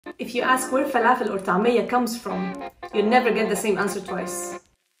If you ask where falafel or طعمية comes from, you'll never get the same answer twice.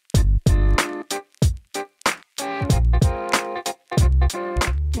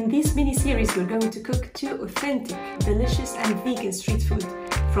 In this mini-series, we're going to cook 2 authentic, delicious and vegan street food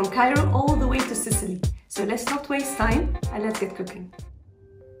from Cairo all the way to Sicily. So let's not waste time and let's get cooking.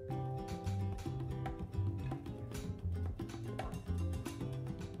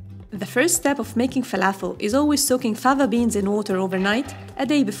 The first step of making falafel is always soaking fava beans in water overnight a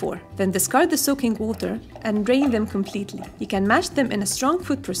day before. Then discard the soaking water and drain them completely. You can mash them in a strong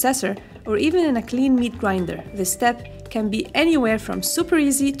food processor or even in a clean meat grinder. This step can be anywhere from super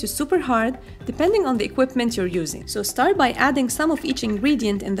easy to super hard, depending on the equipment you're using. So start by adding some of each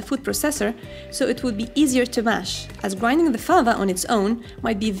ingredient in the food processor so it would be easier to mash, as grinding the fava on its own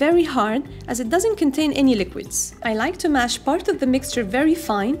might be very hard as it doesn't contain any liquids. I like to mash part of the mixture very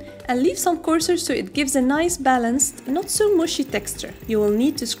fine and leave some coarser so it gives a nice balanced, not so mushy texture. You will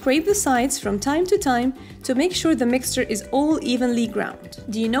need to scrape the sides from time to time to make sure the mixture is all evenly ground.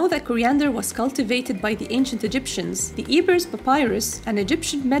 Do you know that coriander was cultivated by the ancient Egyptians? The Ebers Papyrus, an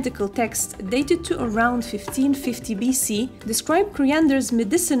Egyptian medical text dated to around 1550 BC, described coriander's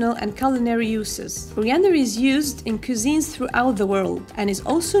medicinal and culinary uses. Coriander is used in cuisines throughout the world and is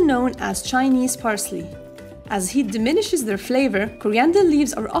also known as Chinese parsley. As heat diminishes their flavor, coriander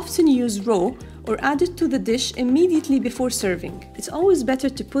leaves are often used raw or added to the dish immediately before serving. It's always better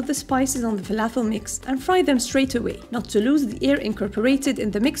to put the spices on the falafel mix and fry them straight away, not to lose the air incorporated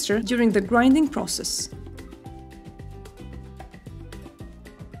in the mixture during the grinding process.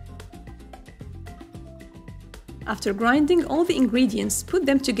 After grinding all the ingredients, put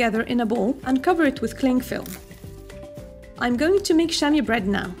them together in a bowl and cover it with cling film. I'm going to make Shami bread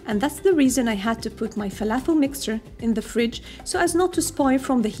now, and that's the reason I had to put my falafel mixture in the fridge so as not to spoil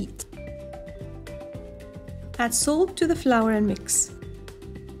from the heat. Add salt to the flour and mix.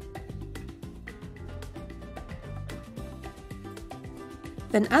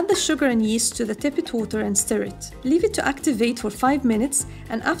 Then add the sugar and yeast to the tepid water and stir it. Leave it to activate for 5 minutes,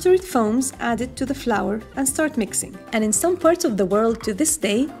 and after it foams, add it to the flour and start mixing. And in some parts of the world to this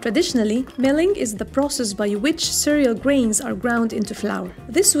day, traditionally, milling is the process by which cereal grains are ground into flour.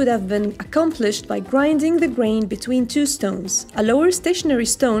 This would have been accomplished by grinding the grain between 2 stones, a lower stationary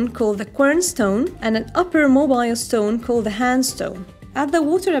stone called the quern stone and an upper mobile stone called the hand stone. Add the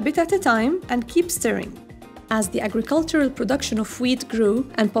water a bit at a time and keep stirring. As the agricultural production of wheat grew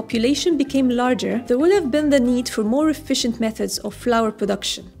and population became larger, there would have been the need for more efficient methods of flour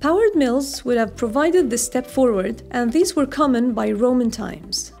production. Powered mills would have provided this step forward, and these were common by Roman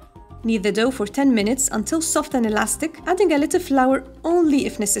times. Knead the dough for 10 minutes until soft and elastic, adding a little flour only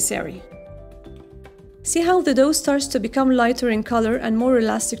if necessary. See how the dough starts to become lighter in color and more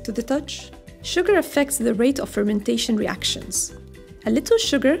elastic to the touch? Sugar affects the rate of fermentation reactions. A little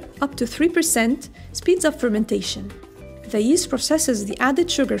sugar, up to 3%, speeds up fermentation. The yeast processes the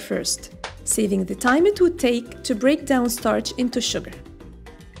added sugar first, saving the time it would take to break down starch into sugar.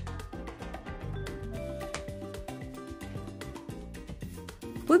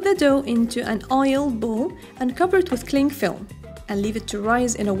 Put the dough into an oiled bowl and cover it with cling film, and leave it to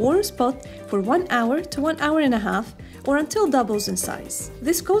rise in a warm spot for 1 hour to 1 hour and a half, or until doubles in size.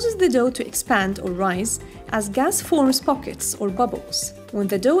 This causes the dough to expand or rise as gas forms pockets or bubbles. When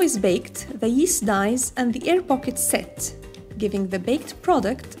the dough is baked, the yeast dies and the air pockets set, giving the baked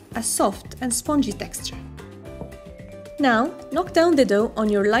product a soft and spongy texture. Now, knock down the dough on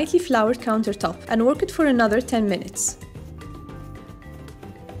your lightly floured countertop and work it for another 10 minutes.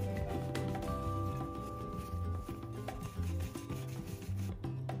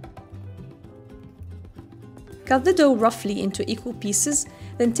 Cut the dough roughly into equal pieces,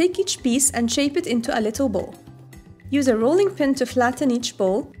 then take each piece and shape it into a little ball. Use a rolling pin to flatten each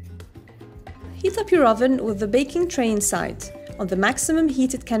ball. Heat up your oven with the baking tray inside, on the maximum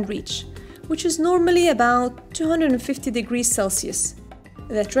heat it can reach, which is normally about 250 degrees Celsius.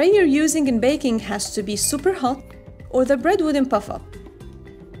 The tray you're using in baking has to be super hot, or the bread wouldn't puff up.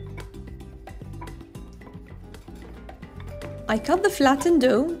 I cut the flattened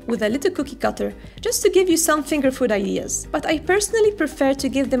dough with a little cookie cutter just to give you some finger food ideas, but I personally prefer to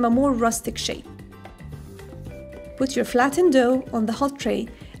give them a more rustic shape. Put your flattened dough on the hot tray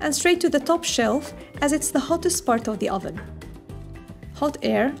and straight to the top shelf as it's the hottest part of the oven. Hot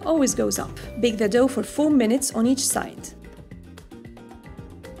air always goes up. Bake the dough for 4 minutes on each side.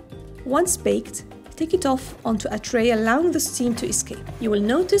 Once baked, take it off onto a tray, allowing the steam to escape. You will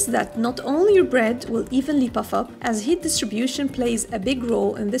notice that not only your bread will evenly puff up, as heat distribution plays a big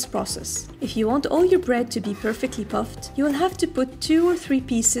role in this process. If you want all your bread to be perfectly puffed, you will have to put 2 or 3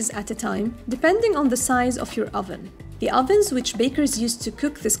 pieces at a time, depending on the size of your oven. The ovens which bakers use to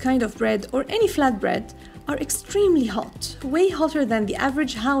cook this kind of bread or any flatbread are extremely hot, way hotter than the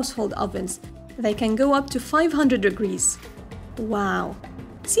average household ovens. They can go up to 500 degrees. Wow!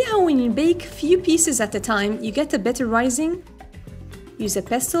 See how when you bake few pieces at a time, you get a better rising? Use a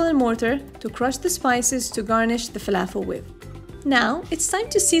pestle and mortar to crush the spices to garnish the falafel with. Now, it's time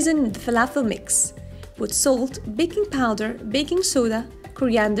to season the falafel mix. Put salt, baking powder, baking soda,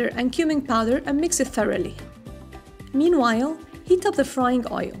 coriander and cumin powder and mix it thoroughly. Meanwhile, heat up the frying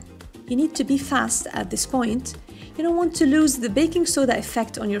oil. You need to be fast at this point. You don't want to lose the baking soda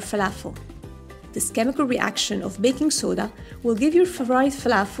effect on your falafel. This chemical reaction of baking soda will give your fried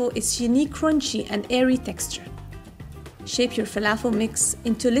falafel its unique crunchy and airy texture. Shape your falafel mix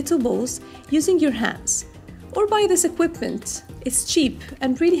into little balls using your hands. Or buy this equipment. It's cheap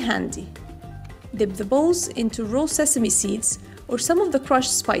and really handy. Dip the balls into raw sesame seeds or some of the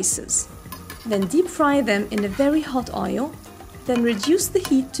crushed spices. Then deep fry them in a very hot oil. Then reduce the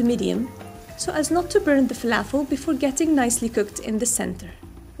heat to medium so as not to burn the falafel before getting nicely cooked in the center.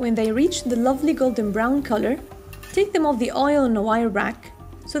 When they reach the lovely golden brown color, take them off the oil on a wire rack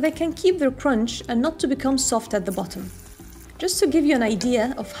so they can keep their crunch and not to become soft at the bottom. Just to give you an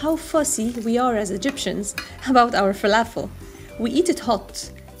idea of how fussy we are as Egyptians about our falafel, we eat it hot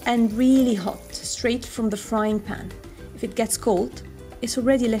and really hot, straight from the frying pan. If it gets cold, it's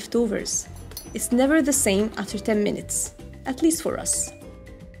already leftovers. It's never the same after 10 minutes, at least for us.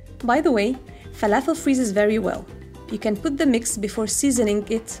 By the way, falafel freezes very well. You can put the mix before seasoning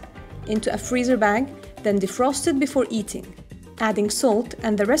it into a freezer bag, then defrost it before eating. Adding salt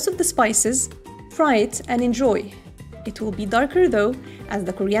and the rest of the spices, fry it and enjoy. It will be darker though, as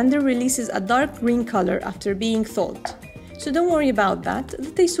the coriander releases a dark green color after being thawed. So don't worry about that,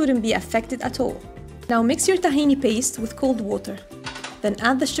 the taste wouldn't be affected at all. Now mix your tahini paste with cold water. Then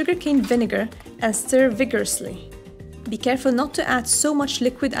add the sugarcane vinegar and stir vigorously. Be careful not to add so much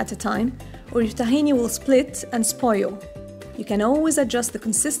liquid at a time, or your tahini will split and spoil. You can always adjust the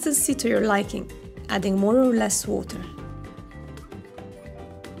consistency to your liking, adding more or less water.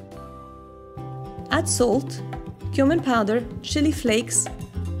 Add salt, cumin powder, chili flakes,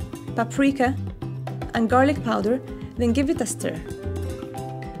 paprika, and garlic powder, then give it a stir.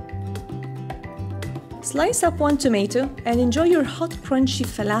 Slice up one tomato and enjoy your hot crunchy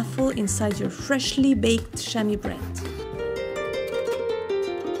falafel inside your freshly baked Shami bread.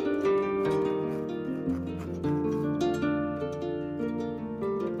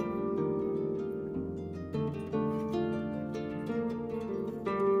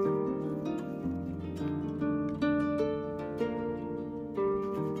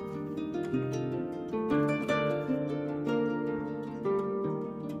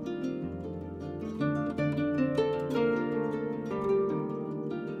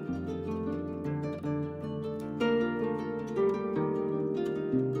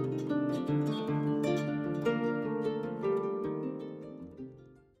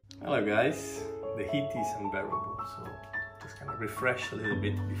 Hello guys, the heat is unbearable, so just gonna refresh a little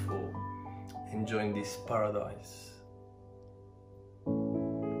bit before enjoying this paradise.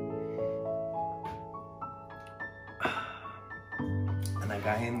 And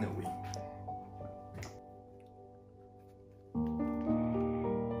again we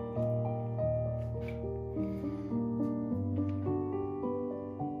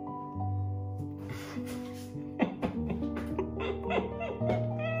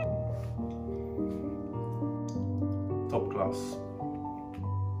top class.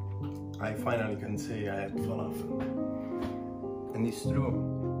 I finally can say I had falafel. And it's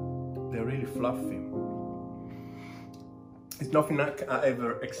true, they're really fluffy. It's nothing like I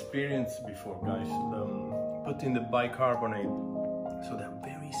ever experienced before, guys. Put in the bicarbonate, so they're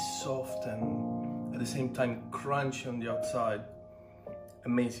very soft and at the same time crunchy on the outside.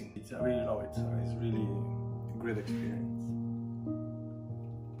 Amazing. I really love it. It's really a great experience.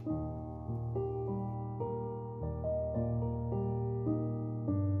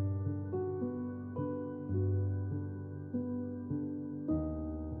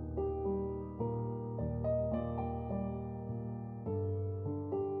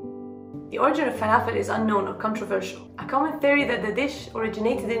 The origin of falafel is unknown or controversial. A common theory that the dish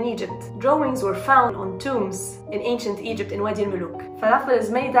originated in Egypt. Drawings were found on tombs in ancient Egypt in Wadi al-Muluk. Falafel is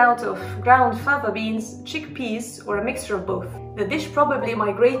made out of ground fava beans, chickpeas, or a mixture of both. The dish probably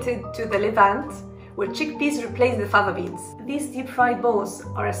migrated to the Levant, where chickpeas replaced the fava beans. These deep-fried balls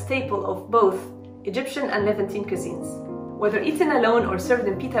are a staple of both Egyptian and Levantine cuisines. Whether eaten alone or served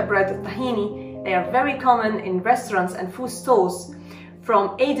in pita bread with tahini, they are very common in restaurants and food stalls,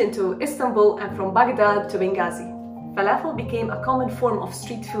 from Aden to Istanbul and from Baghdad to Benghazi. Falafel became a common form of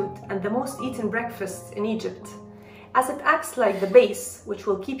street food and the most eaten breakfast in Egypt. as it acts like the base, which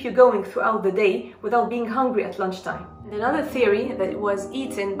will keep you going throughout the day without being hungry at lunchtime. And another theory that it was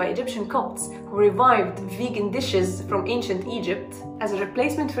eaten by Egyptian Copts who revived vegan dishes from ancient Egypt as a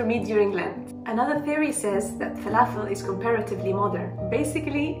replacement for meat during Lent. Another theory says that falafel is comparatively modern.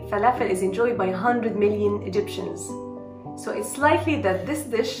 Basically, falafel is enjoyed by 100 million Egyptians. So it's likely that this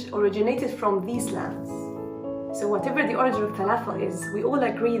dish originated from these lands. So whatever the origin of falafel is, we all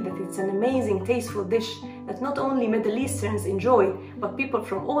agree that it's an amazing, tasteful dish that not only Middle Easterns enjoy, but people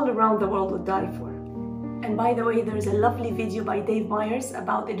from all around the world would die for. And by the way, there's a lovely video by Dave Myers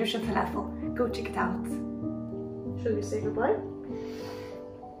about Egyptian falafel. Go check it out. Should we say goodbye?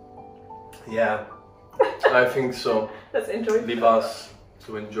 Yeah, I think so. Let's enjoy it. Leave us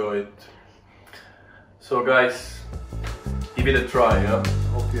to enjoy it. So guys, give it a try, yeah?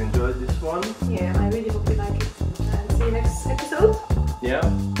 Hope you enjoyed this one. Yeah, I really hope you like it. And see you next episode. Yeah,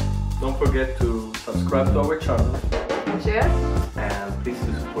 don't forget to subscribe to our channel. And share. And please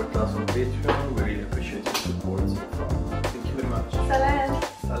do support us on Patreon. We really appreciate your support so far. Thank you very much. Salam.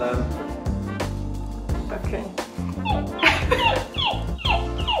 Salam. Okay.